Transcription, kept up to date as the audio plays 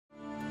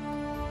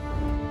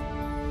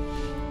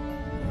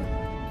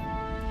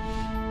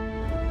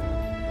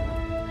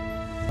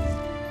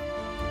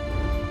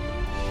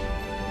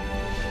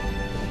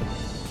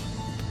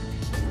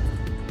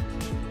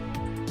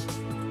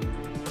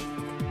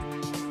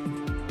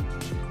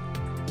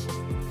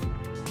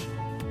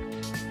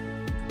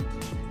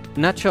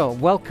Nacho,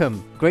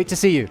 welcome. Great to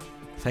see you.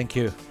 Thank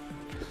you.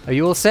 Are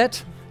you all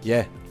set?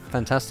 Yeah.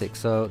 Fantastic.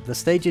 So the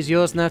stage is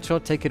yours,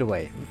 Nacho. Take it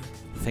away.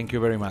 Thank you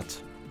very much.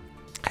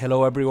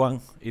 Hello, everyone.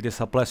 It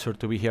is a pleasure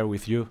to be here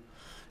with you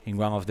in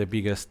one of the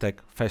biggest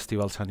tech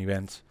festivals and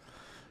events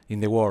in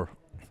the world.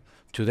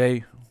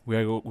 Today,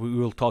 we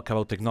will talk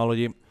about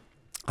technology,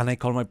 and I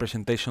call my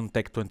presentation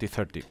Tech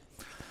 2030.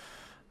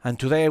 And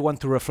today I want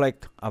to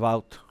reflect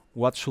about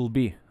what should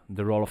be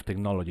the role of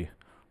technology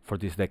for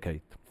this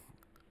decade.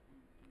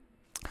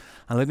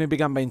 And let me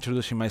begin by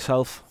introducing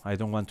myself. I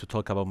don't want to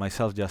talk about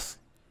myself, just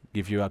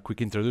give you a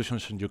quick introduction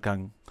so you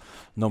can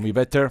know me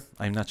better.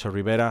 I'm Nacho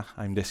Rivera.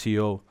 I'm the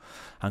CEO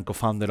and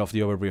co-founder of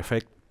The Overview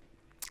Effect.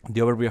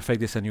 The Overview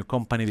Effect is a new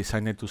company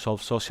designed to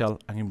solve social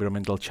and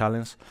environmental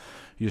challenges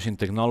using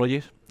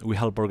technologies. We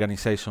help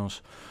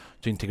organizations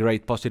to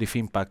integrate positive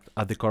impact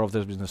at the core of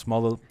their business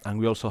model, and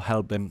we also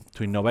help them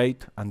to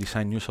innovate and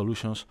design new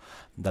solutions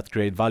that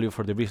create value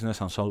for the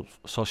business and solve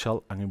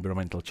social and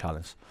environmental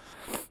challenges.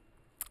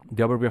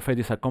 The Overview Effect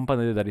is a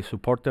company that is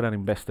supported and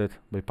invested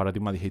by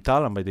Paradigma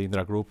Digital and by the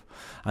Indra Group,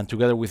 and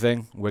together with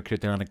them, we're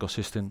creating an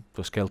ecosystem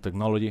to scale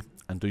technology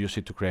and to use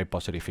it to create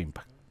positive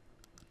impact.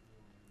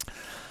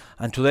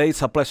 And today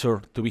it's a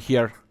pleasure to be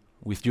here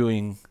with you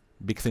in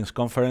Big Things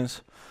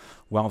Conference,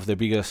 one of the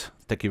biggest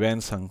tech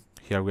events, and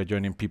here we're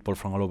joining people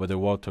from all over the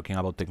world talking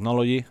about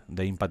technology,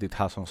 the impact it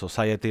has on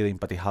society, the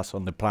impact it has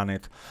on the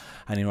planet,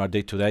 and in our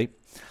day-to-day.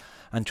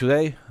 And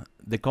today,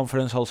 the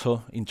conference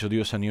also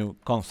introduced a new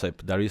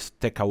concept, that is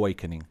Tech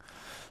Awakening.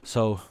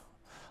 So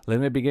let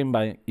me begin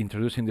by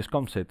introducing this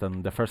concept,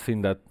 and the first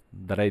thing that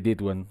I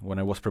did when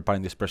I was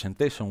preparing this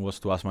presentation was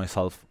to ask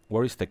myself,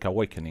 where is Tech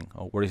Awakening,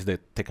 or where is the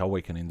Tech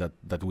Awakening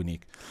that we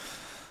need?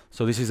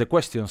 So this is the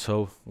question.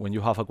 So when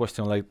you have a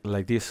question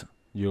like this,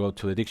 you go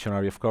to the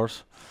dictionary, of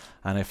course,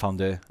 and I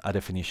found a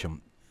definition.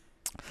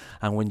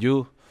 And when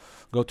you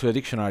go to the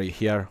dictionary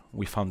here,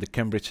 we found the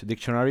Cambridge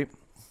Dictionary.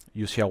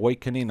 You see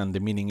awakening, and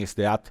the meaning is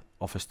the act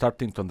of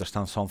starting to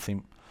understand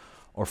something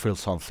or feel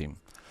something.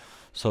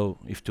 So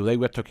if today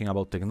we're talking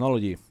about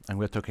technology and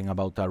we're talking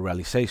about a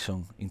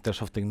realization in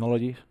terms of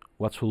technology,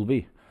 what should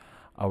be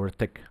our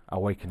tech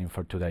awakening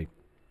for today?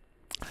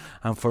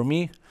 And for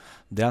me,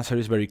 the answer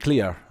is very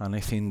clear, and I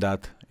think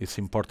that it's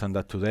important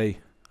that today,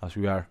 as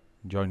we are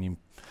joining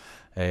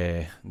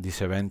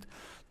this event,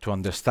 to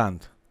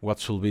understand what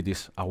should be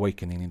this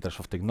awakening in terms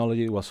of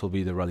technology, what should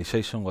be the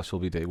realization, what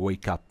should be the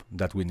wake up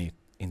that we need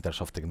in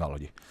terms of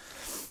technology.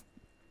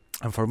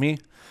 And for me,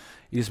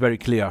 it is very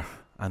clear,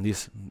 and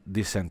this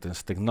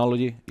sentence,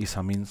 technology is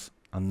a means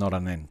and not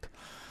an end.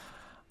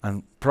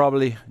 And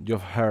probably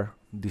you've heard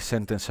this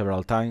sentence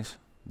several times,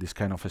 this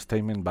kind of a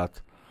statement,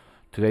 but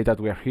today that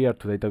we are here,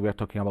 today that we are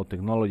talking about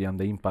technology and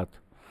the impact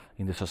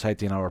in the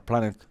society and our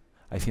planet,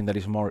 I think that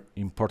is more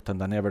important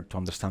than ever to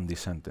understand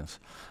this sentence.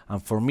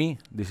 And for me,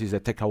 this is the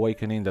tech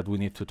awakening that we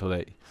need to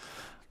today,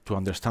 to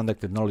understand that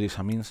technology is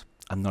a means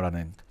and not an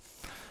end.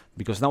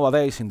 Because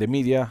nowadays in the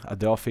media, at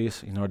the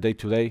office, in our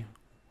day-to-day,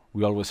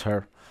 we always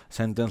hear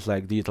sentences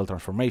like digital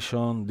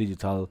transformation,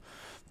 digital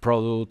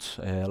products,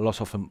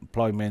 loss of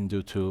employment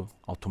due to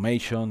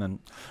automation. And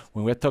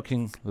when we're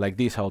talking like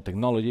this about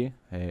technology,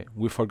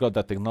 we forgot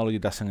that technology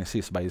doesn't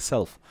exist by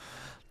itself.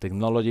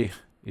 Technology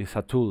is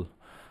a tool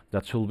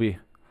that should be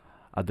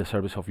at the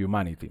service of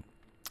humanity.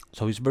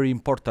 So it's very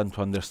important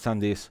to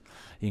understand this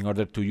in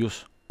order to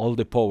use all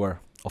the power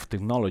of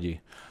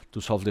technology to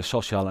solve the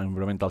social and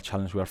environmental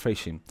challenge we are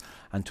facing,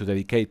 and to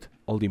dedicate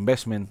all the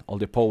investment, all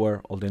the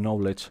power, all the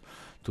knowledge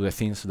to the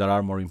things that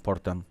are more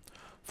important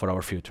for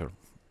our future.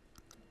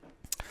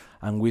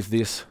 And with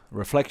this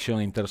reflection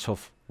in terms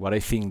of what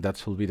I think that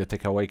should be the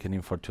tech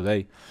awakening for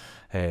today,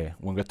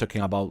 when we're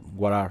talking about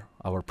what are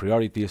our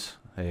priorities,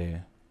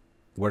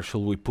 where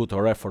should we put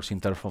our efforts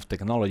in terms of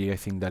technology, I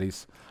think that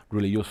is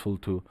really useful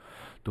to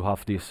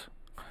have this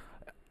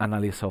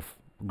analysis of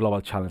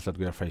global challenge that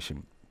we are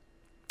facing.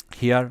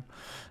 Here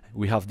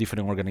we have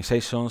different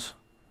organizations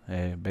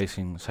based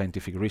in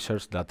scientific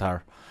research that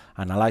are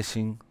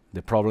analyzing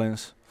the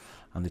problems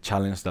and the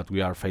challenge that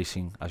we are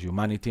facing as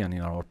humanity and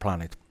in our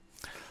planet.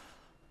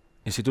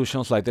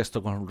 Institutions like the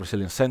Stockholm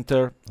Resilience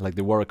Center, like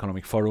the World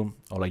Economic Forum,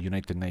 or like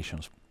United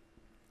Nations.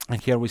 And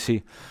here we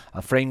see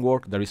a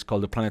framework that is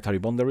called the planetary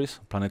boundaries.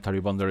 Planetary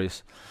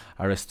boundaries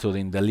are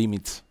studying the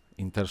limits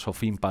in terms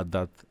of impact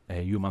that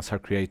humans are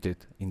created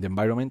in the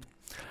environment.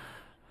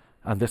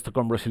 And the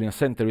Stockholm Resilience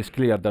Center is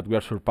clear that we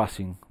are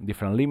surpassing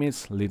different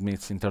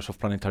limits in terms of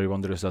planetary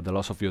boundaries, that the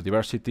loss of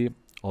biodiversity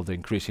or the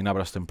increase in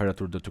average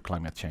temperature due to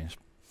climate change.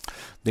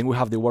 Then we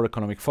have the World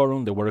Economic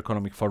Forum. The World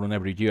Economic Forum,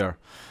 every year,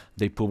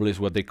 they publish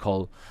what they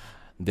call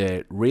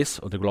the risks,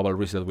 or the global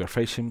risks that we are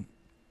facing.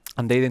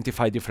 And they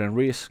identify different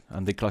risks,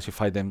 and they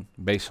classify them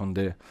based on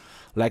the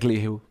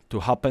likelihood to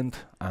happen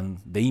and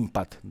the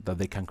impact that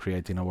they can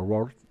create in our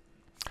world.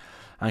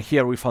 And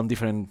here we found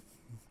different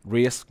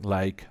risks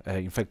like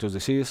infectious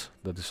disease,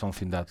 that is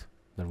something that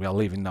we are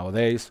living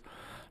nowadays,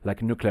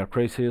 like nuclear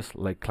crisis,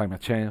 like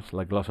climate change,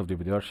 like loss of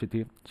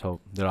biodiversity.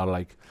 So there are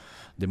like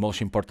the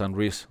most important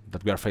risks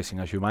that we are facing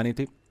as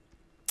humanity.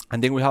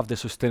 And then we have the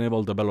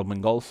Sustainable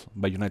Development Goals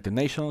by United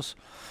Nations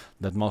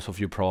that most of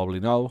you probably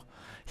know.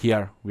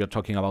 Here we are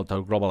talking about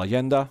our global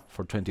agenda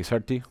for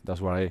 2030.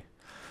 That's why I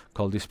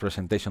call this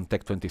presentation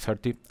Tech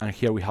 2030. And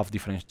here we have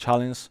different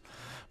challenges,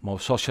 more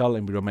social,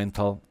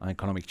 environmental, and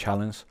economic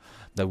challenge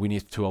that we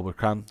need to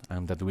overcome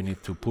and that we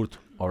need to put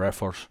our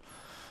efforts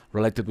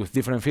related with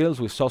different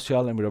fields, with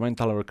social,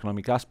 environmental, or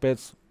economic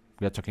aspects.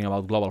 We are talking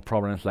about global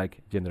problems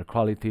like gender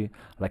equality,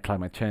 like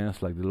climate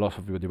change, like the loss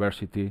of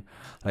biodiversity,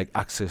 like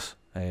access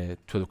to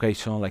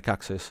education, like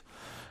access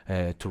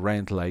to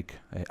rent, like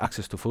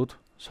access to food.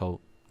 So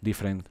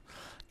different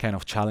kind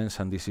of challenge,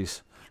 and this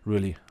is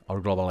really our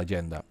global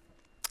agenda.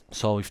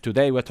 So if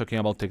today we're talking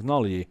about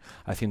technology,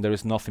 I think there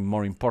is nothing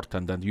more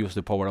important than use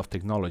the power of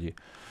technology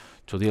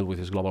to deal with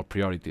these global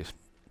priorities.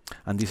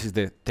 And this is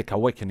the tech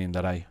awakening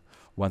that I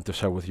want to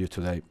share with you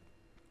today.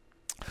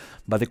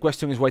 But the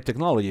question is, why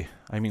technology?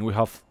 I mean, we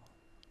have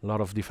a lot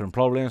of different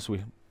problems.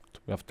 We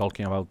have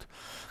talking about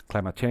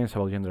climate change,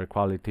 about gender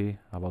equality,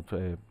 about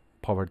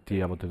poverty,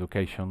 about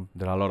education.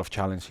 There are a lot of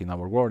challenges in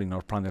our world, in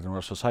our planet, in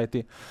our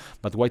society.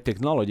 But why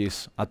technology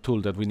is a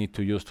tool that we need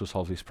to use to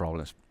solve these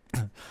problems?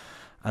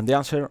 And the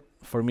answer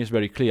for me is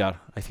very clear.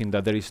 I think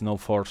that there is no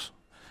force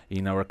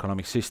in our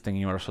economic system,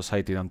 in our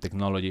society, than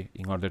technology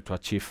in order to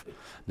achieve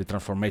the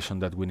transformation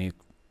that we need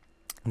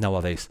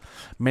nowadays.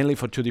 Mainly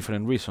for two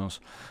different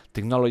reasons.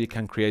 Technology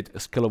can create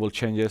scalable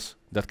changes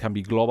that can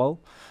be global,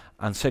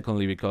 and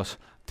secondly, because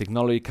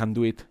technology can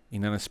do it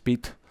in a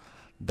speed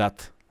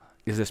that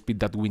is the speed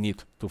that we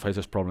need to face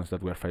these problems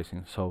that we are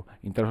facing. So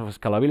in terms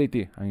of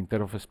scalability and in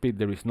terms of speed,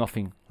 there is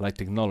nothing like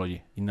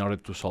technology in order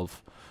to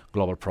solve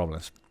global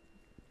problems.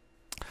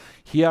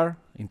 Here,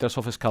 in terms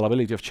of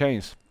scalability of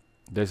change,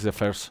 there's the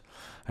first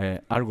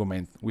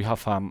argument. We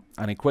have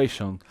an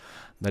equation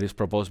that is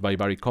proposed by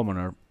Barry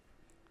Commoner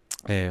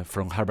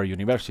from Harvard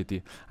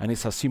University, and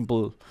it's a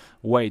simple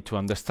way to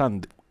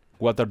understand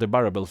what are the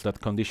variables that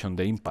condition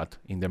the impact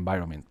in the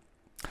environment.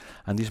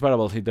 And these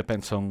variables, it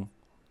depends on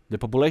the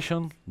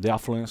population, the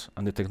affluence,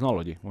 and the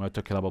technology. When we're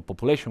talking about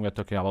population, we're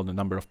talking about the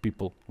number of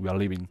people we are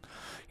living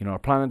in our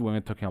planet. When we're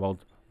talking about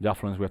the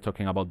affluence, we're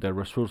talking about the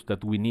resource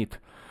that we need,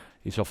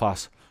 each of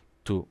us,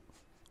 to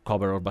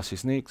cover our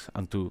basic needs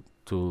and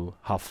to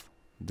have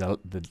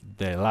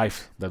the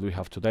life that we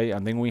have today.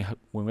 And then when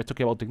we're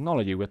talking about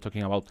technology, we're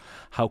talking about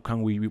how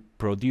can we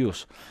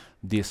produce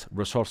these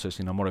resources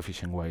in a more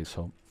efficient way.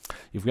 So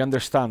if we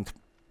understand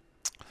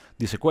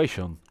this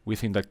equation, we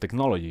think that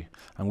technology,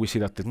 and we see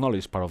that technology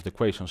is part of the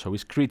equation, so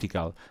it's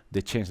critical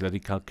the change that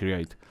it can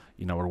create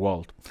in our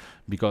world.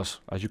 Because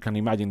as you can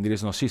imagine, it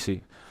is not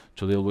easy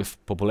to deal with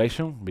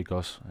population,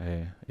 because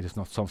it is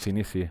not something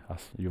easy,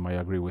 as you might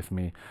agree with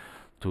me,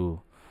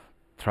 to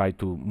try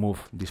to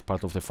move this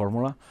part of the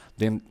formula.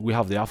 Then we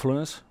have the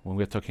affluence, when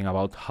we're talking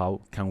about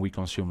how can we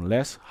consume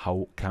less,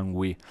 how can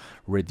we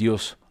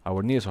reduce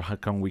our needs, or how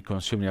can we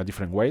consume in a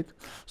different way.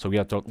 So we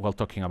are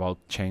talking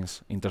about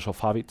change in terms of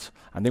habits.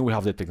 And then we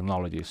have the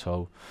technology.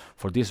 So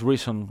for this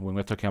reason, when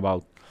we're talking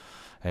about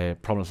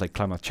problems like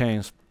climate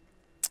change,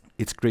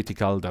 it's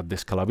critical that the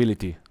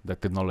scalability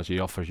that technology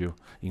offers you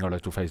in order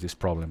to face this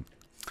problem.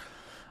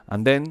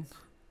 And then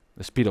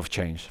the speed of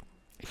change.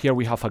 Here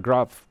we have a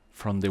graph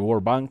from the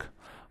World Bank,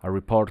 a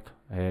report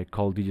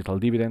called Digital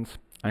Dividends.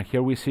 And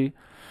here we see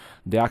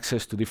the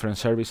access to different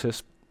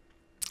services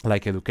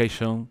like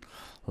education,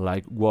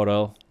 like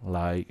water,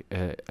 like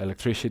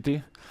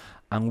electricity.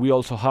 And we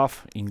also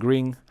have in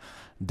green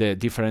the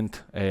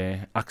different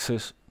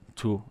access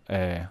to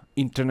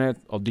internet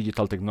or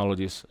digital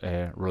technologies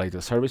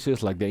related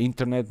services like the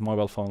internet,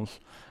 mobile phones,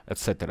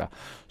 etc.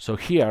 So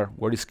here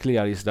what is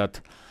clear is that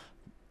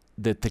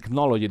the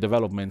technology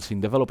developments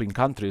in developing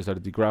countries,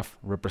 that the graph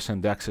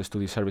represent the access to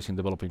the service in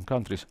developing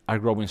countries, are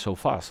growing so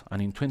fast.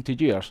 And in 20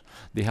 years,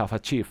 they have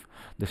achieved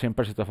the same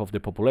percentage of the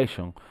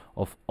population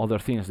of other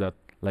things that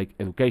like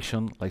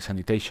education, like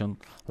sanitation,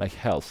 like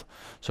health.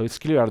 So it's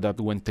clear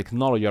that when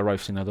technology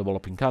arrives in a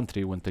developing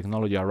country, when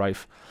technology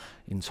arrives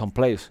in some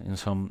place, in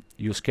some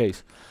use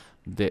case,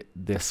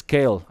 the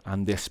scale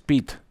and the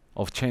speed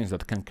of change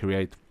that can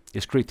create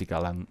is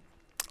critical. And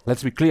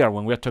let's be clear,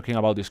 when we're talking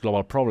about these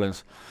global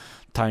problems,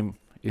 time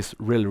is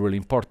really, really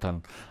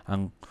important.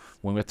 And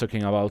when we're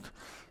talking about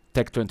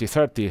Tech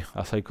 2030,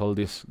 as I call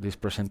this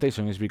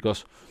presentation, is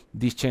because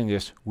these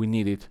changes, we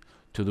need it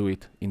to do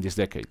it in this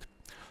decade.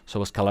 So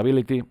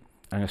scalability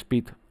and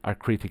speed are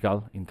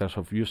critical in terms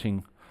of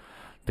using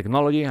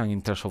technology and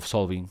in terms of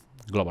solving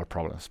global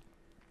problems.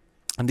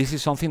 And this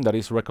is something that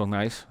is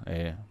recognized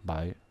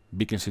by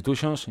big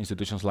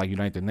institutions like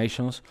United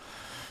Nations.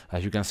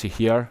 As you can see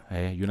here,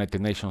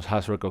 United Nations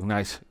has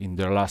recognized in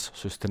their last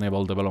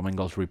Sustainable Development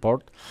Goals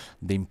report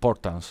the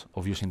importance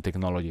of using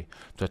technology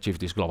to achieve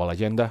this global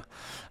agenda.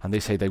 And they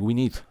say that we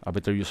need a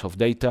better use of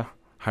data,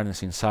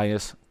 harnessing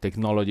science,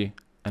 technology,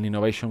 and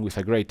innovation with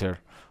a greater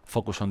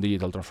focus on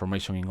digital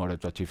transformation in order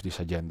to achieve this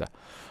agenda.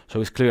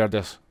 So it's clear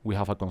that we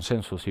have a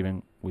consensus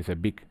even with the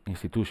big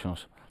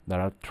institutions that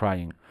are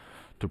trying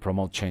to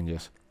promote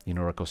changes in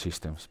our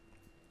ecosystems.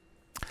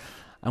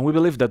 And we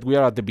believe that we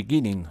are at the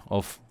beginning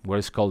of what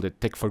is called the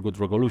Tech for Good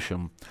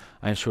revolution.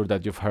 I'm sure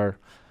that you've heard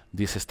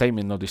this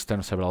statement or this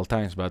term several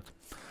times, but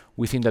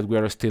we think that we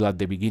are still at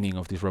the beginning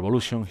of this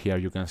revolution. Here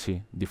you can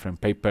see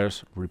different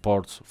papers,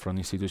 reports from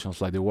institutions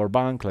like the World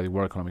Bank, like the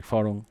World Economic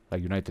Forum,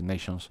 like United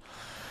Nations.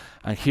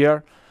 And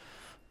here,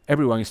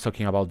 everyone is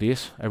talking about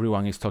this.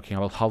 Everyone is talking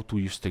about how to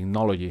use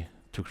technology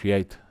to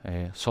create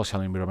social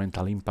and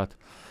environmental impact.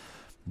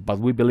 But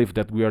we believe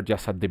that we are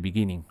just at the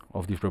beginning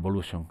of this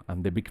revolution,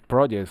 and the big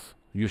projects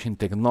using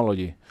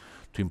technology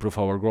to improve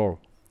our world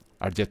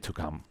are yet to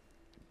come.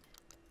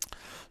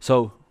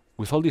 So,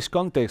 with all this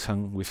context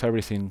and with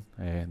everything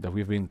that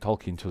we've been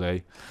talking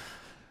today,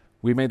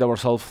 we made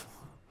ourselves,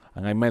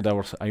 and I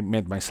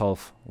made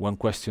myself one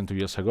question 2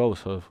 years ago,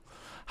 so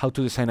how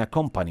to design a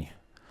company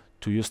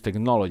to use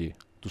technology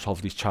to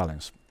solve this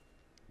challenge.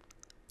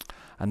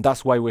 And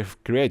that's why we've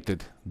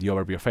created the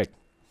Overview Effect.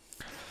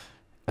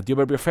 At the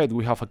Overview Effect,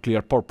 we have a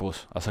clear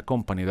purpose as a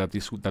company,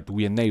 that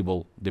we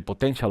enable the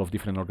potential of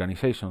different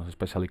organizations,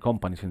 especially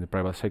companies in the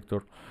private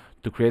sector,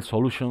 to create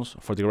solutions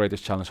for the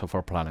greatest challenge of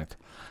our planet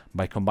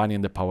by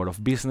combining the power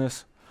of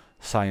business,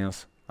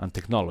 science, and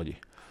technology.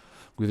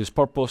 With this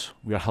purpose,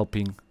 we are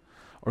helping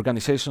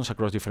organizations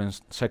across different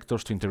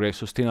sectors to integrate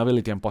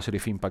sustainability and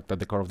positive impact at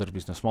the core of their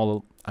business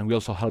model, and we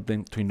also help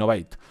them to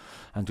innovate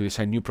and to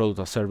design new product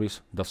or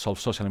service that solve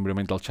social and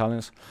environmental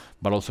challenges,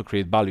 but also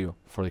create value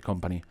for the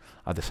company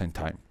at the same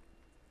time.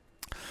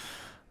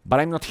 But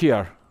I'm not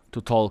here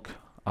to talk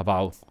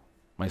about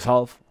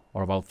myself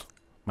or about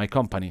my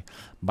company,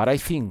 but I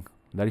think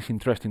that it's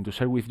interesting to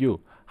share with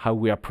you how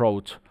we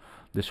approach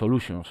the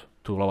solutions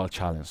to global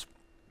challenge.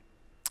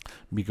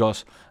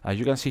 Because as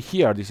you can see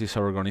here, this is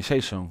our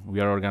organization. We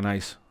are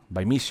organized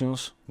by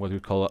missions, what we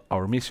call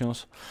our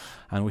missions,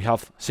 and we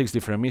have 6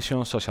 different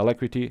missions: social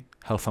equity,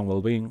 health and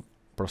well-being,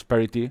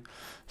 prosperity,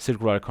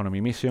 circular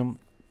economy mission,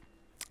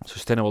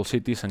 sustainable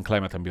cities, and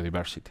climate and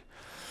biodiversity.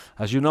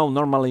 As you know,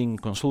 normally in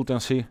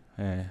consultancy,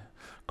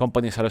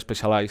 companies are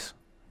specialized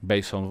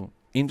based on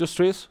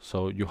industries,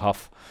 so you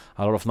have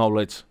a lot of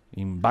knowledge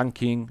in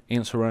banking,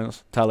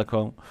 insurance,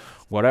 telecom,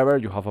 whatever.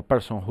 You have a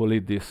person who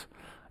leads this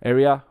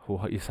area, who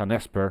is an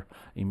expert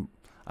in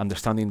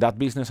understanding that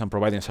business and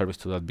providing service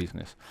to that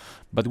business.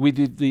 But we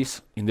did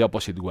this in the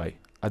opposite way.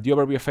 At the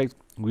Overview Effect,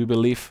 we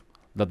believe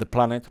that the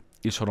planet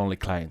is our only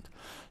client.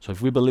 So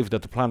if we believe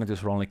that the planet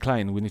is our only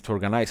client, we need to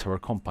organize our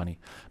company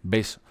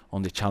based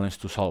on the challenge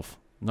to solve,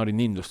 not in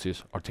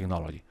industries or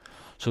technology.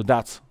 So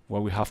that's why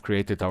we have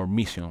created our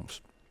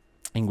missions,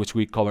 in which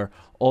we cover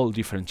all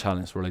different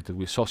challenges related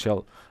with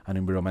social and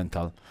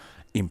environmental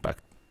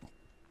impact.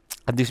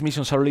 And these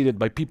missions are led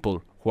by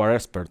people who are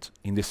experts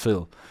in this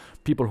field,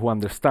 people who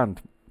understand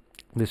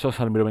the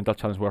social and environmental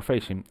challenge we're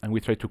facing, and we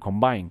try to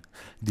combine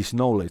this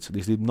knowledge,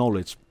 this deep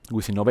knowledge,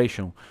 with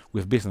innovation,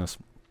 with business,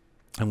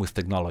 and with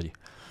technology.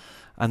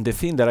 And the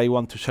thing that I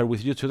want to share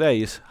with you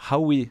today is how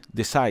we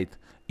decide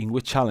in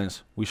which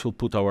challenge we should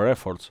put our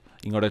efforts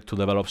in order to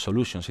develop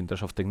solutions in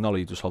terms of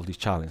technology to solve this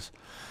challenge.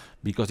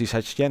 Because this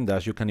agenda,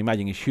 as you can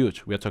imagine, is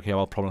huge. We are talking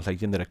about problems like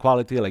gender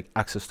equality, like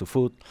access to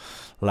food,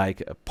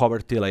 like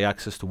poverty, like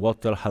access to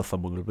water, health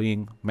and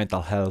well-being,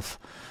 mental health,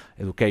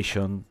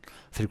 education,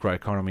 circular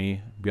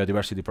economy,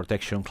 biodiversity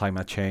protection,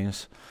 climate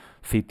change,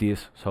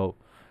 cities. So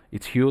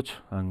it's huge,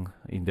 and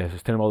in the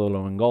Sustainable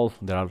Development Goals,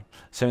 there are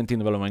 17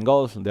 development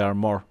goals. There are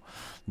more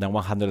than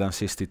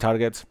 160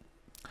 targets.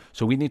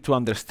 So we need to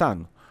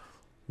understand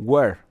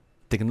where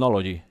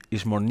technology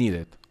is more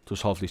needed to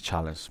solve this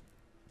challenge.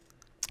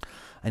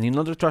 And in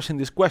order to answer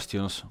these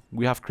questions,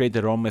 we have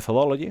created our own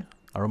methodology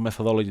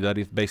that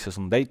is based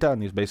on data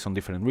and is based on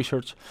different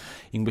research,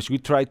 in which we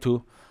try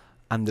to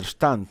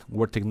understand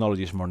where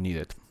technology is more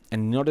needed.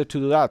 And in order to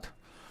do that,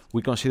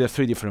 we consider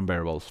 3 different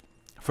variables.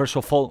 First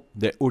of all,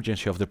 the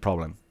urgency of the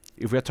problem.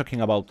 If we are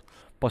talking about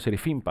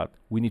positive impact,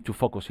 we need to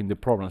focus in the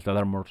problems that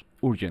are more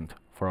urgent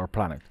for our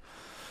planet.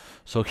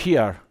 So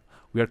here,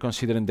 we are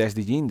considering the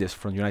SDG index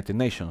from the United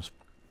Nations,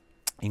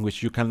 in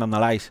which you can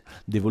analyze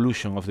the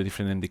evolution of the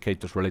different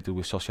indicators related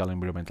with social and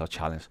environmental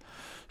challenge.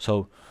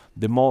 So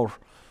the more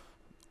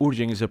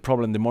urgent is the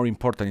problem, the more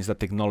important is that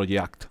technology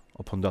act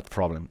upon that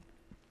problem.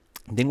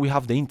 Then we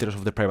have the interest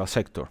of the private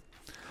sector.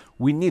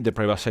 We need the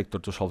private sector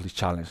to solve this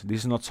challenge.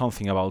 This is not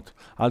something about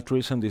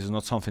altruism. This is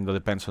not something that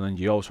depends on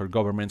NGOs or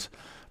governments.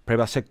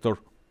 Private sector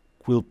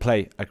will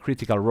play a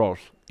critical role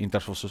in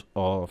terms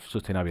of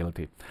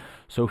sustainability.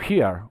 So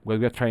here, what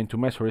we are trying to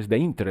measure is the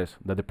interest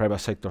that the private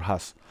sector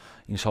has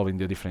in solving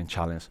the different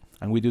challenges.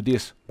 And we do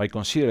this by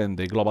considering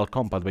the Global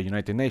Compact by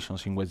United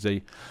Nations, in which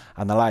they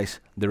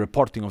analyze the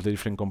reporting of the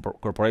different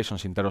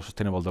corporations in terms of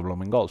sustainable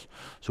development goals.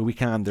 So we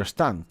can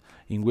understand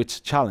in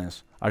which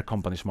challenge are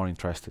companies more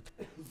interested.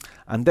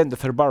 And then the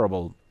third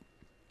variable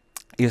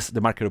is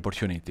the market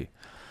opportunity.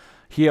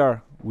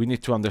 Here, we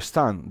need to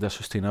understand the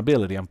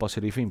sustainability and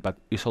positive impact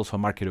is also a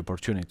market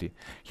opportunity.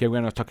 Here, we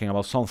are not talking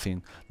about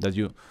something that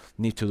you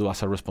need to do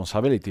as a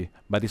responsibility,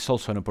 but it's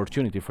also an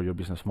opportunity for your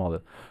business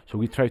model. So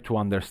we try to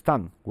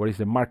understand what is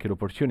the market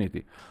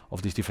opportunity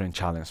of these different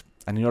challenges.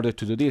 And in order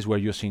to do this, we're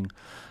using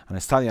a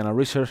study and a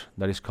research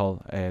that is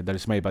called that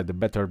is made by the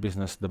Better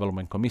Business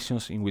Development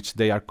Commissions, in which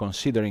they are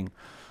considering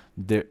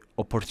the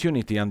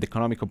opportunity and the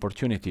economic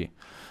opportunity.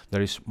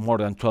 There is more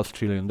than $12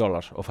 trillion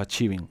of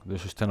achieving the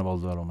Sustainable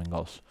Development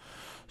Goals.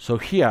 So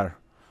here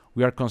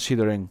we are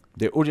considering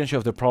the urgency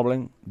of the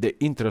problem, the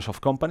interest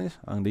of companies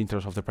and the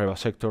interest of the private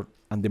sector,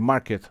 and the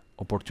market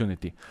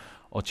opportunity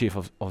of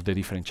the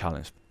different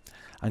challenges.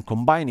 And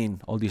combining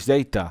all this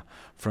data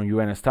from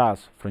UN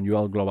Stats, from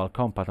UN Global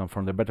Compact, and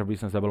from the Better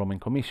Business Development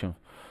Commission,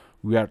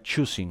 we are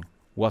choosing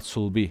what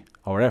should be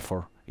our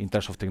effort in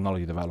terms of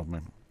technology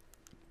development.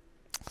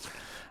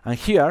 And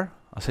here,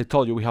 as I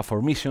told you, we have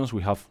our missions.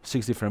 We have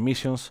 6 different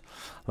missions.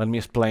 Let me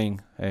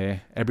explain.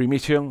 Every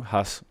mission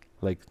has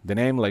like the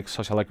name, like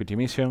social equity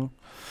mission.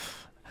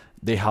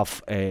 They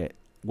have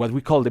what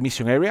we call the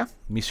mission area.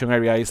 Mission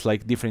area is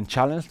like different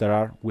challenges that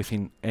are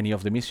within any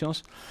of the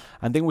missions.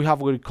 And then we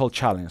have what we call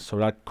challenge, so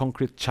that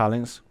concrete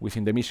challenge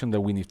within the mission that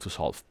we need to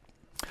solve.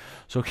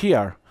 So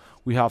here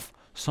we have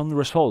some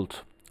results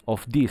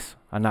of this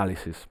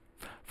analysis.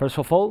 First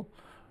of all,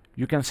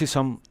 you can see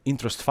some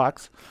interest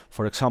facts.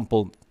 For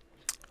example,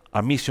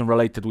 a mission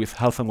related with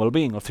health and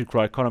well-being or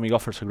circular economy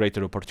offers a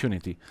greater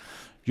opportunity.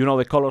 You know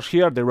the colors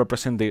here, they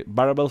represent the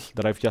variables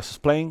that I've just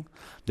explained,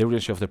 the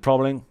urgency of the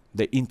problem,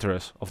 the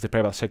interest of the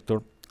private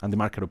sector, and the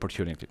market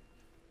opportunity.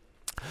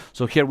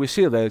 So here we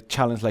see the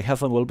challenge like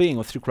health and well-being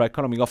or circular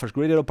economy offers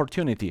greater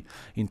opportunity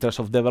in terms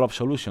of develop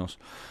solutions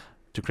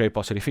to create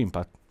positive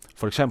impact.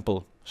 For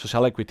example,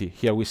 social equity,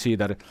 here we see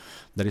that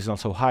that is not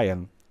so high,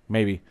 and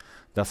maybe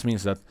that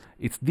means that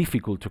it's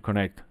difficult to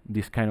connect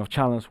this kind of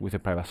challenge with the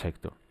private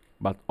sector.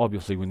 But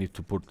obviously we need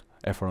to put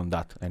effort on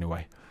that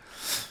anyway.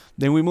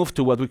 Then we move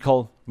to what we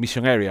call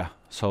mission area.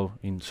 So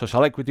in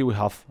social equity, we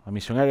have a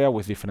mission area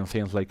with different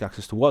things like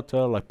access to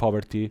water, like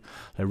poverty,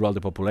 like rural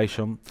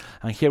population.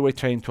 And here we're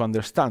trying to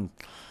understand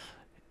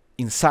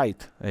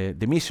inside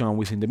the mission and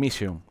within the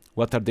mission,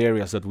 what are the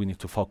areas that we need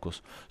to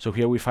focus. So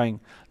here we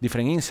find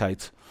different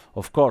insights,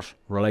 of course,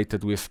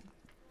 related with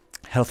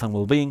health and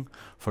well-being,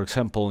 for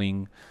example,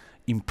 in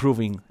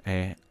improving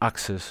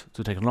access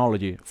to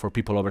technology for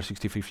people over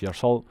 65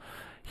 years old.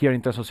 Here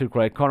in terms of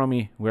circular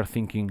economy, we are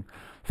thinking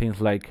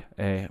things like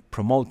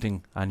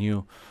promoting a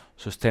new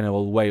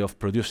sustainable way of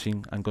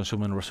producing and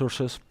consuming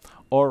resources,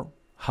 or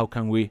how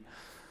can we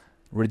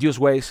reduce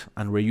waste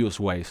and reuse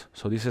waste.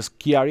 So these are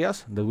key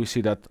areas that we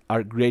see that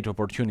are great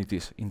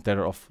opportunities in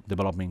terms of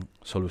developing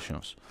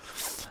solutions.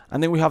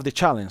 And then we have the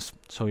challenge.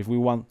 So if we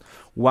want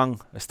one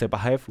step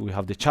ahead, we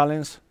have the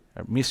challenge,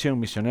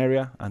 mission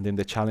area, and then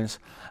the challenge.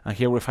 And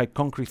here we find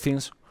concrete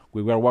things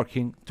we were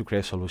working to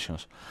create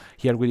solutions.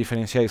 Here we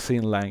differentiate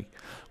things like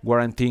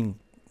guaranteeing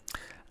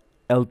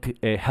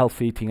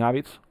healthy eating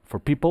habits for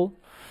people.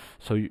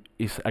 So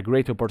it's a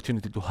great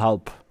opportunity to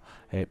help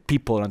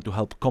people and to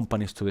help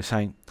companies to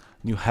design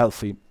new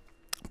healthy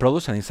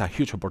products, and it's a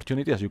huge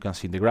opportunity, as you can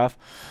see in the graph.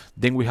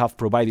 Then we have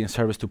providing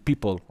service to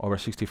people over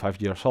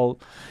 65 years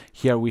old.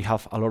 Here we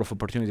have a lot of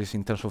opportunities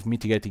in terms of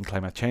mitigating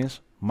climate change,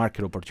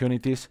 market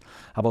opportunities,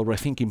 about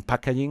rethinking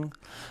packaging,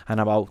 and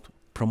about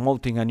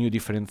promoting a new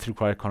different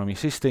circular economy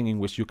system in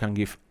which you can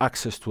give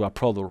access to a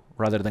product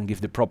rather than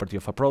give the property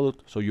of a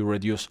product, so you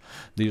reduce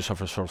the use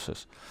of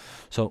resources.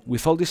 So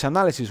with all this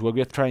analysis, what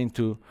we are trying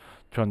to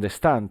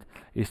understand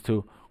is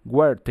to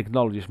where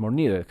technology is more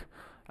needed,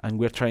 and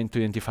we're trying to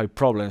identify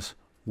problems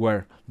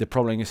where the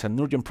problem is an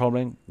urgent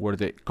problem, where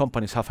the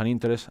companies have an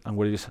interest, and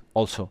where it is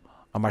also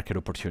a market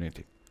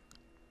opportunity.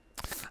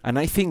 And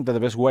I think that the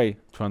best way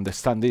to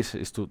understand this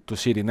is to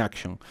see it in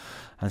action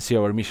and see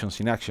our missions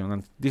in action.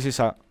 And this is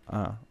a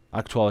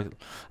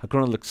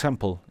current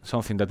example,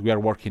 something that we are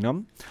working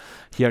on.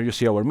 Here you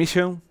see our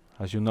mission.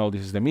 As you know,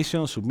 this is the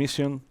mission,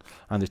 submission,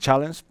 and the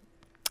challenge.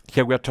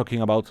 Here we are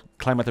talking about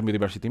climate and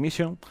biodiversity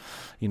mission.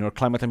 In our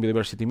climate and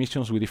biodiversity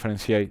missions, we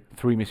differentiate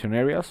 3 mission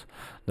areas.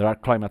 There are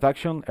climate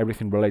action,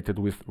 everything related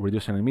with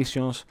reducing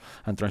emissions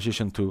and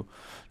transition to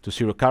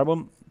zero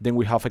carbon. Then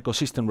we have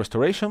ecosystem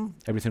restoration,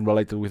 everything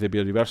related with the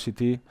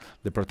biodiversity,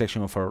 the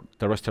protection of our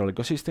terrestrial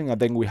ecosystem.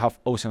 And then we have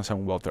oceans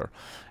and water,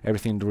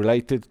 everything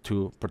related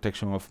to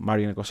protection of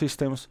marine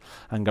ecosystems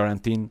and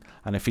guaranteeing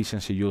an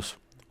efficiency use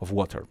of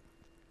water.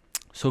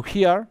 So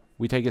here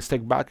we take a step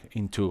back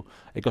into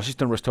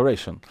ecosystem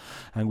restoration,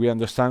 and we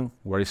understand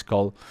what is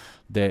called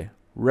the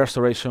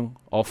restoration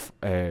of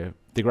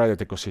degraded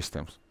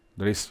ecosystems.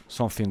 That is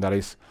something that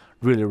is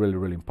really, really,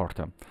 really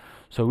important.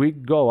 So we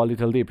go a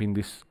little deep in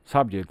this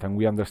subject, and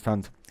we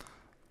understand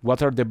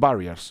what are the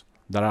barriers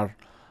that are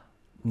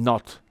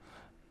not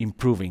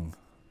improving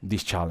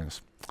this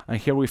challenge. And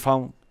here we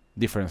found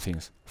different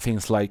things.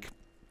 Things like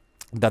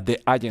that the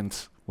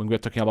agents when we're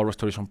talking about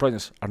restoration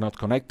projects, are not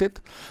connected.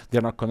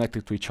 They're not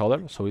connected to each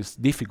other, so it's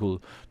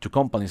difficult to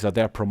companies that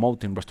they are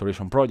promoting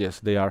restoration projects.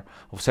 They are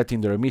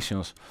offsetting their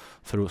emissions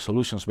through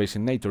solutions based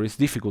in nature. It's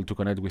difficult to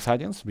connect with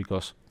agents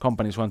because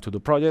companies want to do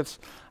projects,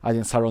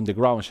 agents are on the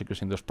ground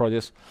executing those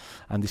projects,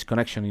 and this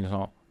connection is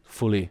not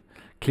fully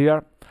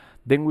clear.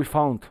 Then we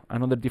found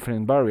another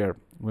different barrier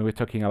when we're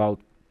talking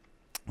about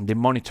the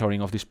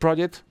monitoring of this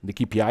project, the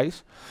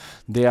KPIs.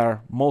 They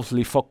are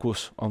mostly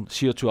focused on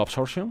CO2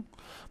 absorption,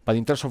 but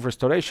in terms of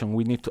restoration,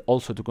 we need to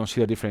also to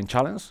consider different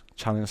challenges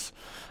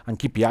and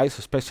KPIs,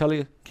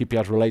 especially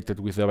KPIs related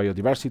with the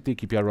biodiversity,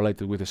 KPIs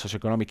related with the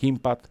socioeconomic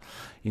impact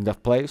in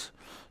that place.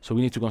 So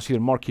we need to consider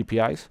more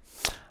KPIs.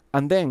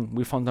 And then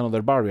we found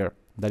another barrier,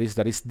 that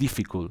is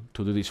difficult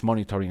to do this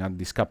monitoring and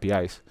these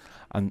KPIs.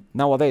 And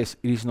nowadays,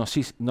 it is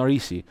not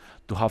easy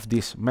to have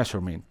this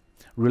measurement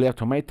really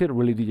automated,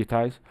 really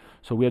digitized.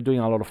 So we are doing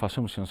a lot of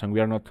assumptions, and we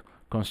are not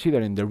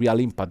considering the real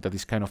impact that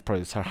these kind of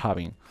projects are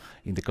having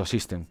in the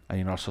ecosystem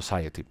and in our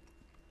society.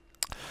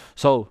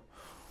 So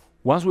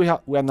once we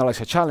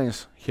analyze a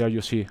challenge, here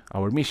you see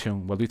our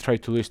mission. What we try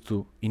to do is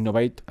to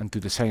innovate and to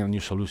design a new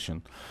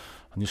solution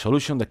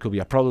that could be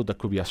a product, that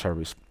could be a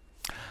service.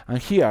 And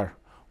here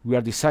we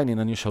are designing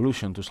a new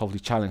solution to solve the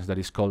challenge that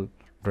is called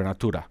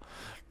Renatura.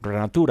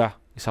 Renatura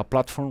is a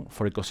platform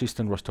for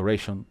ecosystem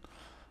restoration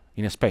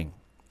in Spain.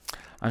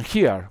 And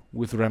here,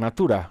 with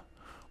Renatura,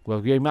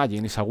 what we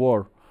imagine is a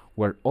world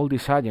where all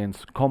these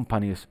agents,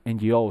 companies,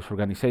 NGOs,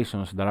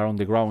 organizations that are on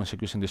the ground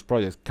executing this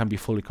project can be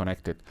fully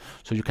connected,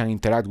 so you can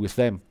interact with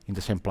them in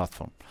the same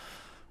platform.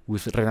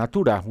 With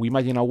Renatura, we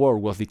imagine a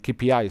world where the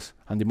KPIs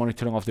and the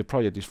monitoring of the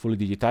project is fully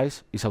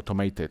digitized, is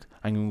automated,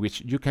 and in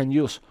which you can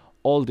use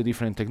all the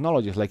different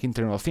technologies like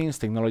Internet of Things,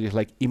 technologies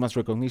like image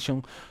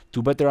recognition,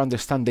 to better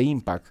understand the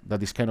impact that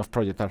this kind of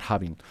projects are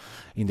having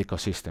in the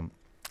ecosystem.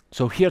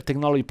 So here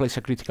technology plays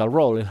a critical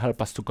role. It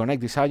helps us to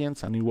connect these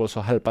agents, and it will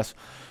also help us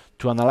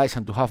to analyze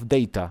and to have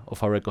data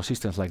of our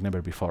ecosystems like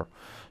never before.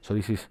 So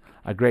this is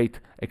a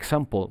great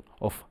example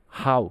of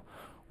how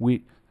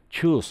we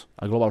choose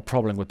a global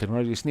problem where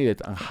technology is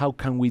needed, and how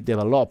can we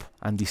develop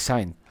and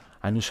design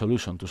a new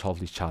solution to solve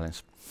this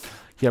challenge.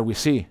 Here we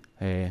see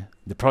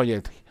the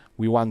project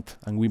we want,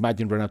 and we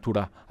imagine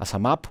Renatura as a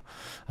map,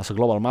 as a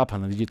global map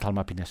and a digital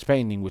map in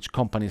Spain, in which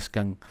companies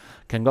can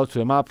go to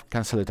the map,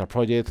 can select a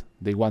project,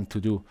 they want to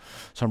do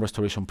some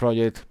restoration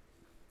project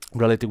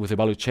related with the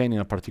value chain in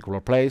a particular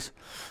place.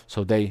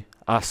 So they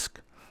ask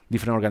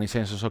different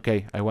organizations,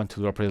 okay, I want to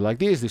do a project like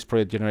this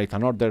project generates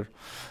an order,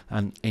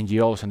 and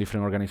NGOs and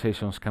different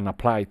organizations can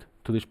apply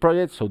to this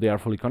project, so they are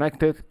fully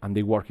connected and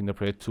they work in the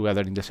project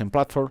together in the same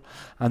platform.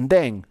 And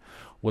then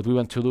what we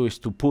want to do is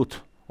to put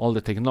all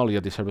the technology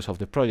at the service of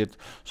the project,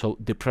 so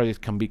the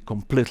project can be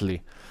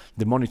completely,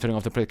 the monitoring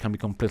of the project can be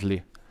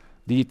completely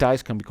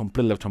digitized, can be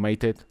completely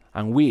automated,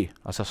 and we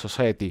as a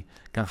society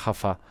can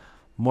have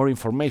more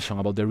information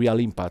about the real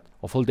impact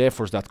of all the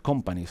efforts that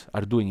companies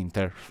are doing in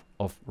terms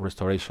of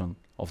restoration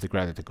of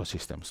degraded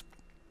ecosystems.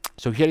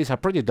 So here is a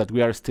project that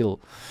we are still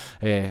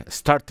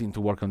starting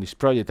to work on this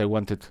project. I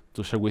wanted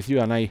to share with you,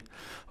 and I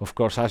of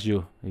course ask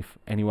you, if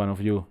any one of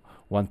you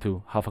want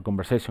to have a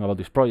conversation about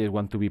this project,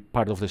 want to be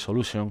part of the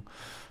solution,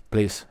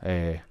 please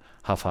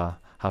have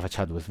a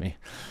chat with me.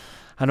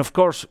 And of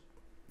course,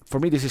 for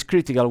me this is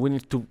critical. We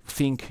need to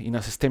think in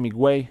a systemic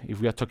way. If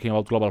we are talking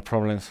about global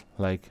problems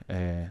like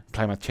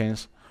climate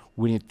change,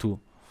 we need to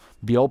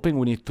be open,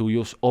 we need to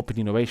use open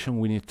innovation,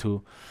 we need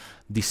to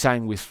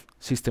design with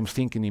systems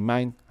thinking in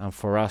mind, and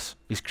for us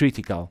it's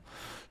critical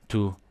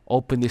to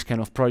open this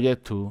kind of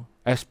project to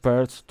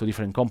experts, to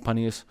different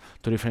companies,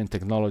 to different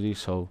technologies,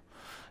 so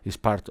it's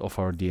part of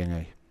our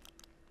DNA.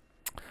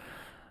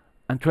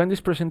 And to end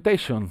this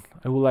presentation,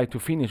 I would like to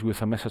finish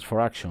with a message for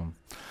action.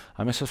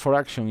 A message for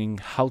action in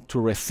how to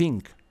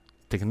rethink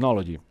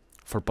technology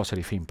for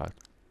positive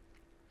impact.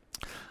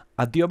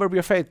 At the overview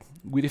of it,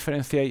 we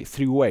differentiate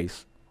 3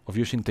 ways of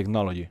using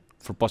technology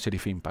for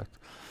positive impact: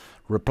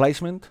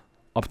 replacement,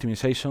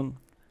 optimization,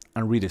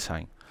 and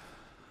redesign.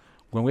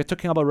 When we're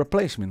talking about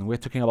replacement, we're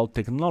talking about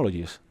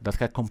technologies that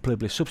can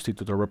completely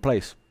substitute or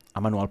replace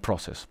a manual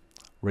process,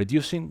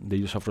 reducing the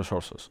use of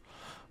resources.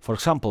 For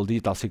example,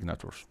 digital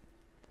signatures.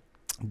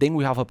 Then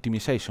we have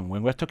optimization.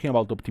 When we're talking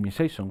about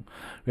optimization,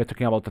 we're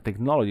talking about the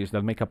technologies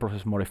that make a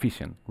process more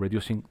efficient,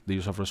 reducing the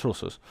use of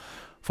resources.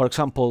 For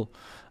example,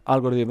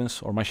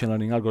 algorithms or machine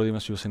learning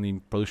algorithms used in the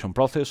production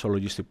process or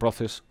logistic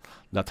process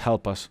that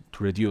help us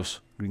to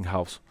reduce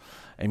greenhouse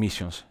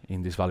emissions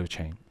in this value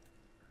chain.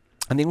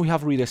 And then we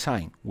have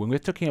redesign. When we're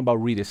talking about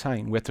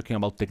redesign, we're talking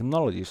about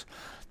technologies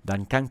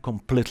that can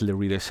completely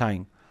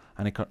redesign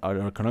an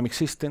economic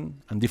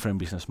system and different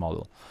business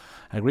model.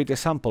 A great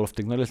example of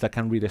technologies that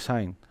can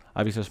redesign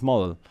a business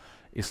model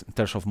is in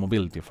terms of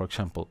mobility. For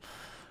example,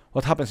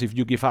 what happens if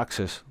you give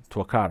access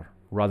to a car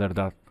rather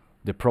than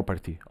the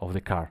property of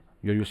the car?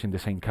 You're using the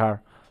same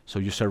car, so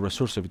you share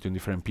resources between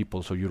different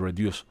people, so you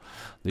reduce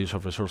the use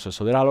of resources.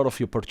 So there are a lot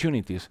of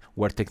opportunities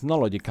where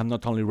technology can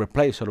not only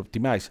replace or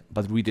optimize,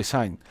 but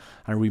redesign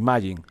and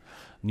reimagine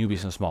new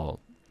business model.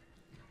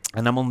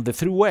 And among the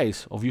three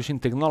ways of using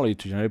technology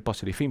to generate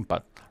positive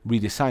impact,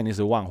 redesign is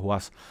the one who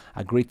has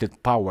a greater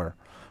power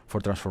for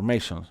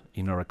transformations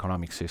in our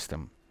economic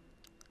system.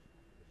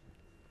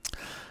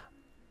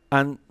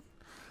 And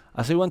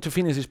as I want to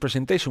finish this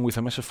presentation with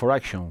a message for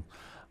action,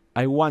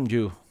 I want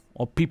you,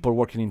 or people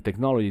working in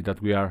technology,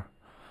 that we are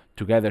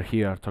together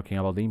here talking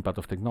about the impact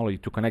of technology,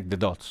 to connect the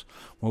dots.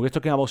 When we're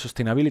talking about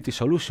sustainability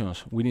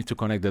solutions, we need to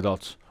connect the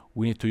dots.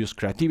 We need to use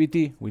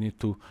creativity, we need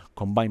to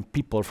combine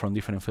people from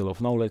different fields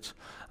of knowledge.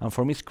 And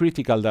for me, it's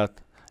critical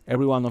that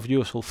every one of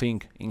you should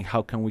think in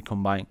how can we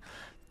combine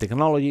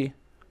technology,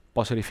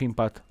 positive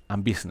impact,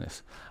 and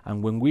business.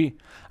 And when we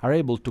are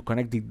able to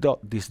connect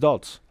these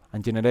dots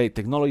and generate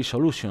technology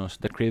solutions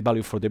that create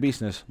value for the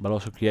business, but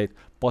also create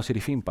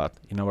positive impact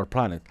in our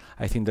planet,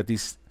 I think that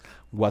is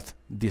what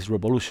this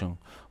revolution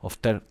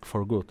of tech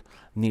for good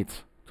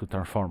needs to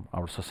transform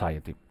our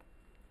society.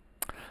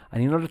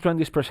 And in order to end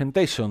this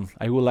presentation,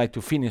 I would like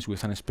to finish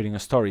with an inspiring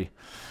story,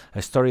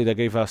 a story that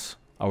gave us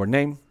our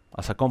name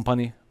as a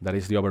company, that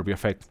is the overview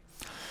effect.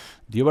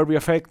 The overview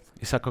effect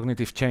is a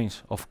cognitive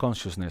change of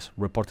consciousness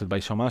reported by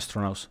some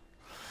astronauts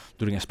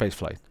during a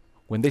spaceflight.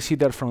 When they see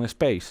Earth from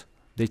space,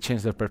 they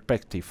change their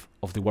perspective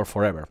of the world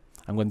forever.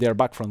 And when they are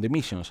back from the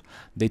missions,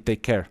 they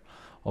take care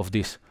of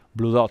this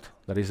blue dot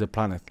that is the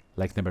planet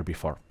like never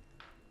before.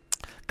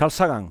 Carl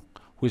Sagan,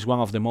 who is one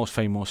of the most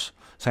famous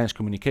science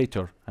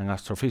communicator and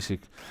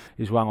astrophysics,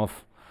 is one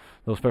of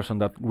those persons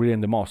that read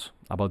the most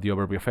about the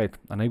overview effect.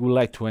 And I would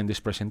like to end this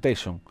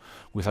presentation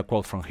with a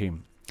quote from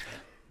him.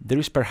 There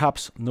is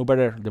perhaps no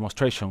better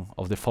demonstration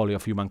of the folly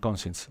of human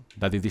conscience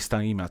than the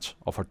distant image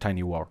of our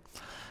tiny world.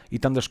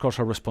 It underscores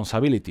our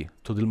responsibility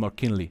to deal more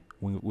keenly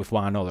with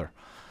one another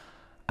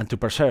and to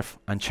preserve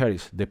and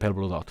cherish the pale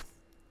blue dot,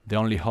 the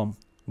only home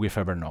we've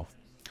ever known.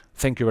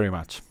 Thank you very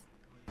much.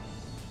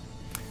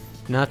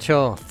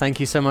 Nacho, thank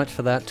you so much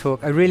for that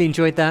talk. I really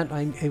enjoyed that.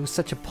 It was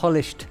such a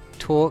polished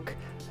talk.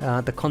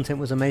 The content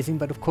was amazing,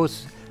 but of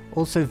course,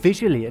 also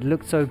visually, it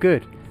looked so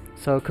good.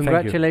 So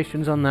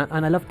congratulations on that.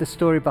 And I love the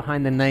story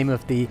behind the name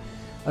of the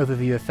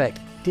overview effect.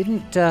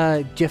 Didn't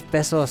Jeff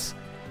Bezos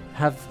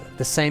have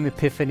the same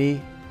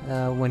epiphany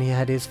when he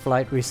had his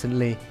flight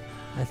recently?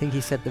 I think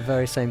he said the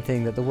very same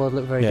thing, that the world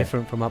looked very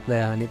different from up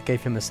there, and it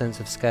gave him a sense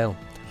of scale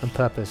and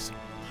purpose.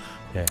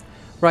 Yeah.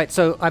 Right,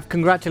 so I've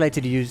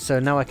congratulated you, so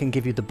now I can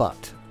give you the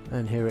but,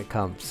 and here it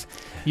comes.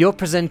 You're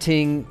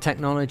presenting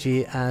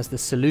technology as the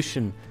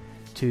solution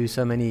to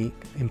so many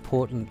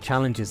important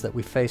challenges that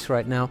we face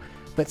right now,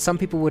 but some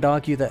people would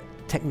argue that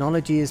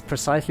technology is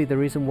precisely the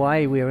reason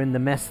why we are in the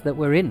mess that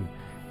we're in.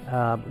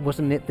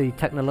 Wasn't it the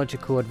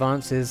technological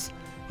advances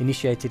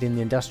initiated in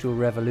the Industrial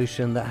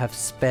Revolution that have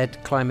sped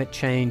climate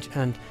change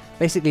and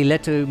basically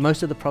led to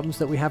most of the problems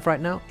that we have right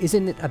now?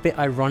 Isn't it a bit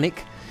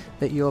ironic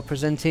that you're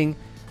presenting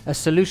a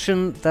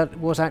solution that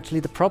was actually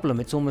the problem?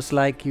 It's almost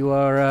like you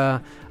are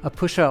a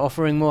pusher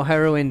offering more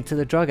heroin to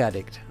the drug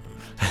addict.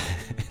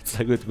 It's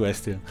a good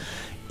question.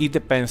 It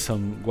depends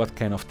on what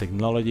kind of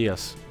technology.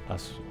 As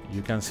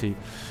you can see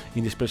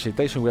in this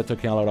presentation, we are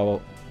talking a lot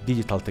about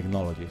digital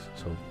technologies.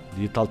 So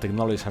digital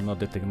technologies are not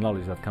the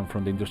technologies that come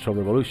from the Industrial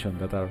Revolution,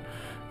 that are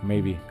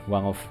maybe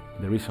one of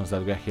the reasons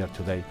that we are here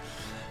today.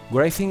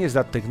 What I think is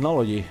that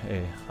technology,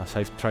 as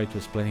I've tried to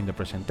explain in the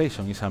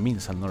presentation, is a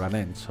means and not an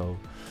end. So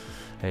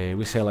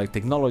we say like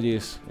technology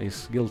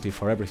is guilty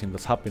for everything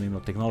that's happening, or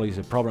technology is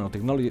a problem, or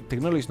technology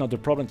is not the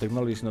problem,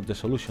 technology is not the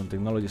solution,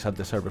 technology is at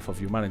the service of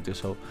humanity.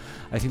 So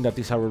I think that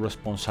it's our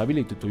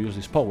responsibility to use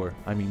this power.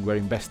 I mean, we're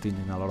investing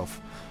in a lot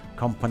of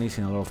companies,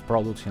 in a lot of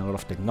products, in a lot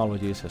of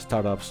technologies,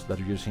 startups that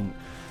are using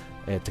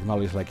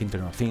technologies like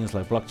Internet of Things,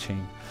 like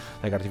blockchain,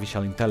 like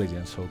artificial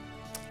intelligence. So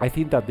I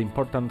think that the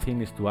important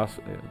thing is to ask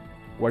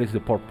what is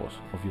the purpose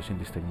of using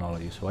this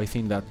technology. So I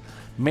think that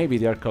maybe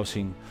they are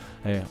causing,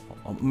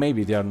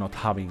 maybe they are not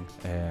having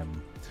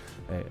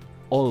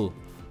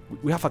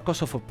we have a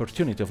cost of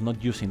opportunity of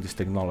not using these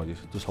technologies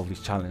to solve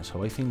this challenge.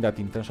 So I think that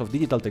in terms of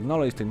digital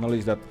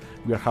technologies that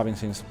we are having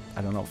since,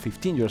 I don't know,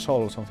 15 years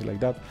old or something like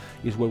that,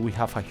 is where we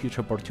have a huge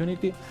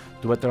opportunity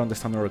to better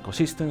understand our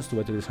ecosystems, to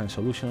better design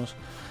solutions,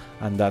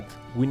 and that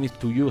we need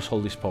to use all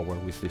this power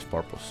with this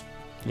purpose.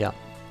 Yeah.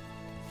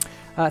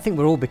 I think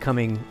we're all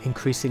becoming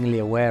increasingly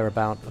aware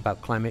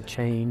about climate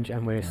change,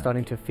 and we're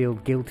starting to feel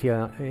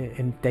guiltier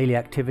in daily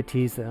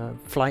activities.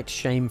 Flight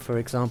shame, for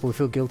example. We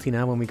feel guilty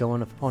now when we go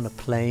on a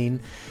plane.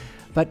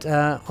 But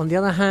on the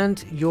other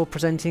hand, you're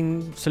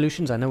presenting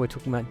solutions. I know we're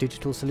talking about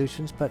digital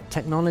solutions, but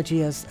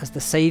technology as the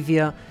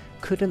savior,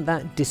 couldn't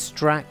that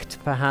distract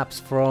perhaps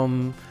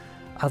from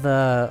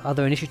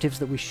other initiatives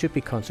that we should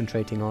be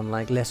concentrating on,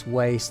 like less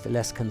waste,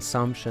 less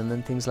consumption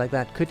and things like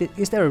that?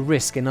 Is there a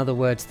risk, in other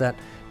words, that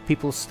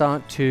people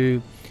start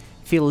to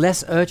feel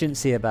less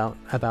urgency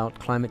about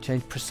climate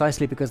change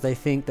precisely because they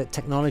think that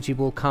technology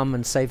will come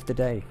and save the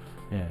day?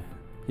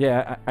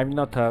 I'm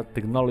not a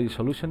technology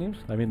solutionist.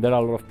 I mean, there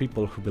are a lot of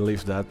people who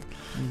believe that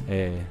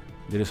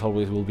there is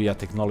always will be a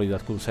technology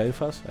that could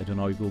save us. I don't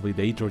know, it will be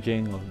the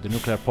hydrogen or the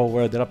nuclear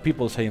power. There are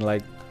people saying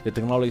like the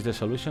technology is the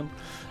solution.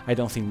 I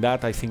don't think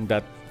that. I think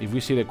that if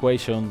we see the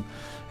equation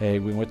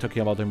when we're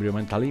talking about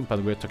environmental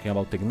impact, we're talking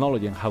about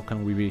technology and how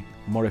can we be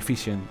more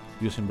efficient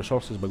using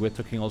resources, but we're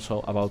talking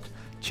also about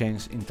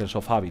change in terms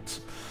of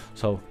habits.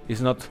 So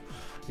it's not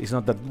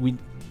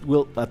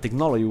that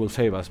technology will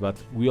save us, but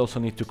we also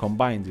need to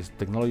combine these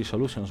technology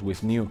solutions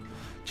with new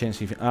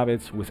change in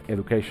habits, with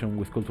education,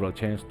 with cultural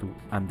change to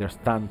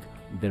understand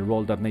the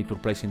role that nature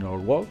plays in our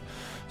world.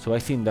 So I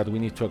think that we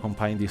need to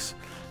accompany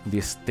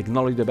these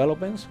technology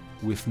developments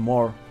with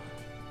more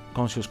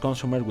conscious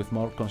consumers, with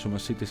more consumer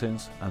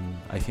citizens, and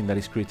I think that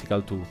is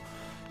critical to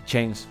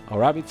change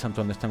our habits and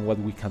to understand what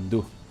we can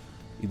do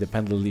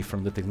independently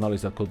from the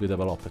technologies that could be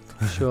developed.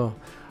 Sure.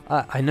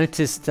 I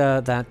noticed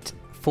that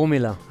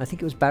formula. I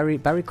think it was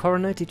Barry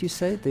Coroner, did you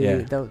say?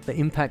 The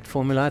impact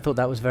formula. I thought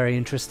that was very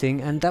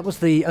interesting, and that was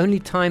the only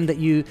time that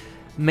you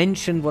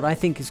mentioned what I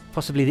think is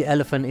possibly the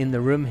elephant in the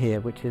room here,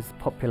 which is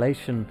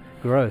population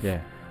growth.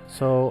 Yeah.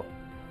 So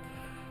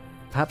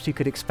perhaps you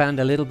could expand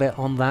a little bit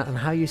on that and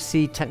how you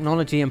see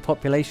technology and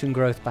population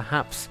growth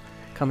perhaps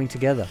coming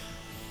together.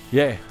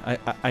 Yeah,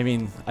 I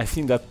mean, I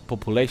think that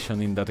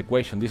population in that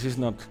equation,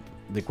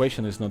 the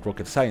equation is not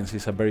rocket science.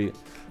 It's a very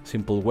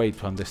simple way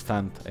to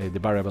understand the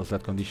variables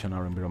that condition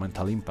our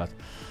environmental impact.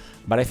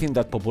 But I think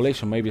that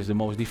population maybe is the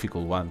most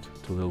difficult one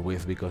to deal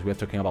with, because we are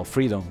talking about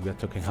freedom, we are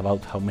talking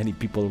about how many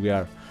people we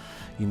are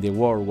in the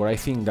world, where I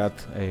think that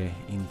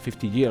in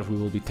 50 years we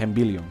will be 10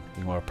 billion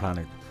in our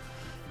planet.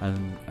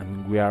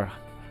 And we are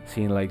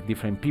seeing like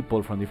different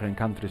people from different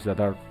countries that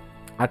are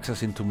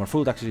accessing to more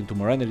food, accessing to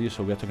more energy,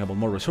 so we are talking about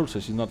more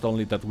resources. It's not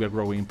only that we are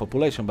growing in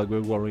population, but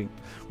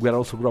we are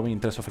also growing in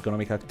terms of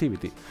economic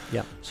activity.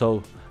 Yeah.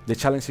 So the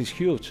challenge is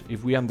huge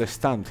if we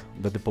understand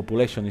that the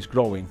population is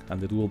growing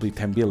and it will be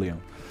 10 billion.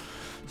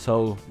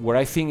 So what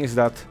I think is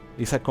that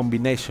it's a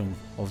combination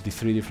of the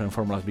three different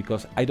formulas,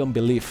 because I don't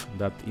believe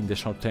that in the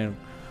short term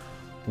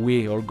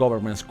we or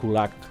governments could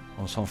act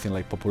on something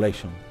like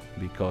population,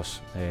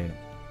 because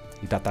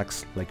it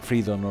attacks like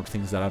freedom or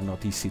things that are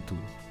not easy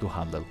to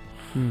handle.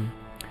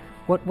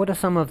 What are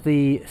some of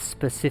the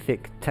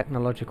specific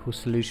technological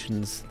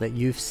solutions that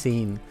you've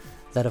seen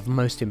that have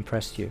most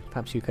impressed you?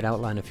 Perhaps you could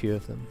outline a few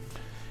of them.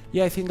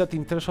 Yeah, I think that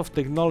in terms of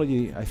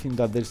technology, I think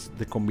that there's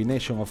the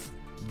combination of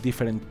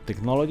different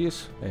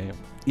technologies.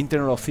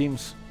 Internet of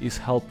Things is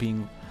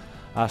helping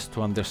us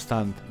to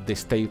understand the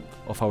state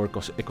of our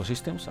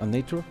ecosystems and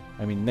nature.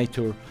 I mean,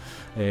 nature,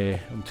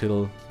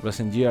 until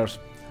recent years,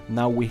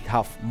 now we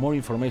have more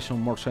information,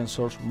 more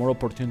sensors, more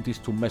opportunities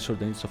to measure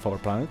the needs of our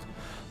planet.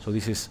 So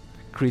this is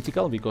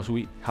critical because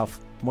we have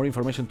more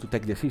information to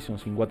take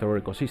decisions in what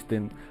our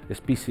ecosystem,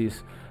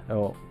 species,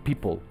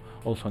 people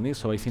also need.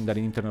 So I think that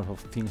Internet of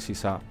Things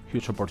is a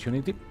huge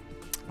opportunity.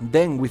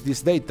 Then with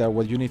this data,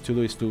 what you need to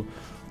do is to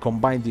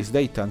combine this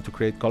data and to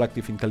create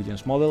collective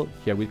intelligence model.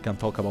 Here we can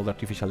talk about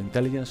artificial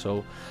intelligence.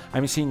 So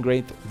I'm seeing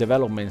great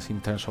developments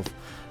in terms of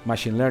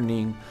machine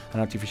learning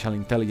and artificial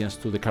intelligence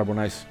to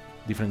decarbonize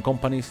different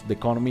companies, the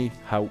economy.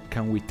 How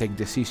can we take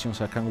decisions?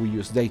 How can we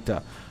use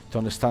data to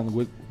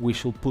understand we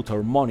should put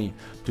our money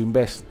to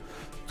invest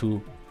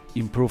to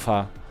improve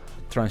a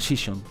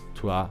transition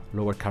to a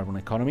lower carbon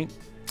economy?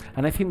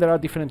 And I think there are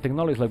different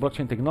technologies like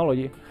blockchain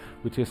technology,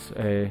 which is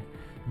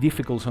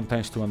difficult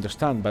sometimes to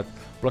understand, but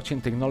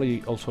blockchain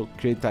technology also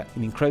creates an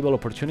incredible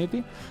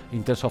opportunity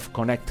in terms of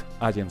connect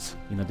agents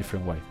in a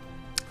different way.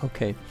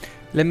 Okay,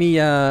 let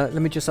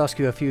me just ask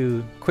you a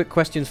few quick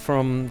questions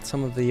from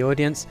some of the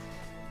audience.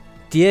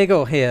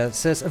 Diego here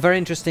says a very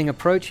interesting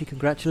approach. He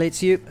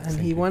congratulates you, and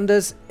he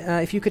wonders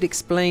if you could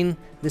explain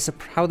this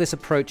how this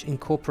approach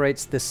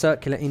incorporates the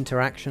circular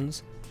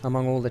interactions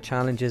among all the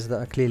challenges that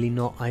are clearly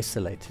not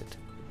isolated.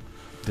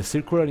 The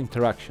circular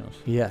interactions.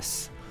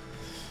 Yes.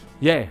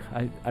 Yeah,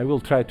 I will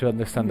try to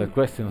understand that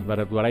question,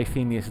 but what I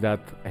think is that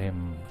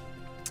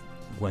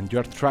when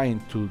you're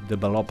trying to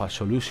develop a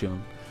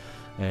solution,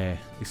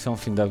 it's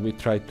something that we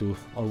try to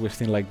always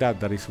think like that.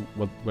 That is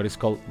what is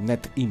called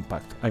net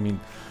impact. I mean,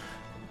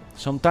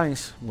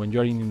 sometimes when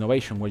you're in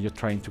innovation, where you're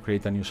trying to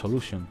create a new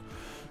solution,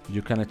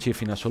 you can achieve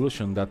in a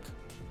solution that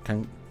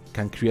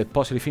can create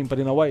positive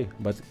impact in a way,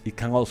 but it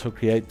can also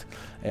create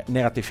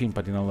negative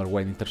impact in another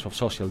way in terms of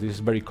social. This is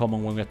very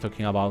common when we're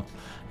talking about,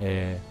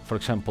 for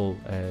example,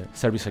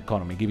 service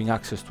economy, giving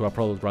access to a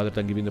product rather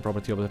than giving the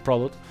property of the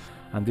product,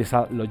 and this is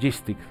a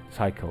logistic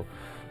cycle.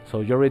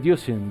 So you're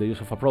reducing the use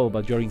of a product,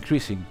 but you're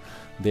increasing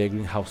the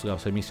greenhouse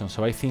gas emissions.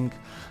 So I think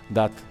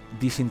that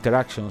these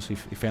interactions,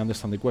 if I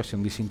understand the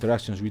question, these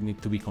interactions we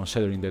need to be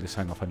considered in the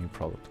design of a new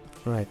product.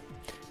 Right.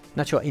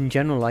 Nacho, in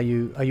general, are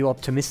you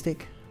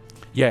optimistic?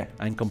 Yeah,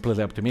 I'm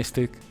completely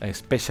optimistic,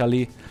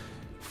 especially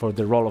for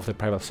the role of the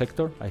private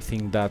sector. I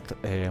think that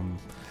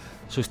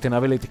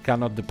sustainability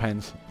cannot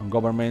depend on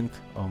government,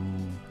 on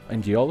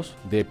NGOs.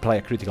 They play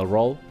a critical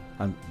role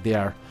and they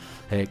are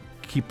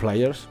key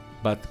players,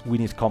 but we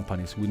need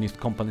companies. We need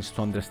companies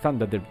to understand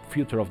that the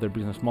future of their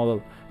business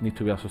model needs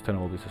to be a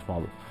sustainable business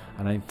model.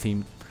 And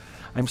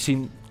I'm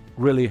seeing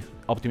really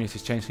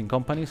optimistic change in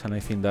companies, and I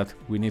think that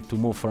we need to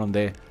move from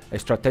the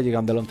strategic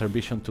and the long-term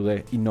vision to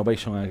the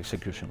innovation and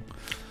execution.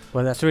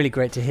 Well, that's really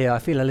great to hear. I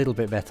feel a little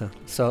bit better.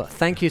 So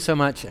thank you so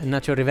much,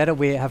 Nacho Rivera.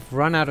 We have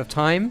run out of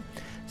time.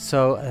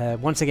 So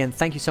once again,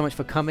 thank you so much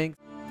for coming.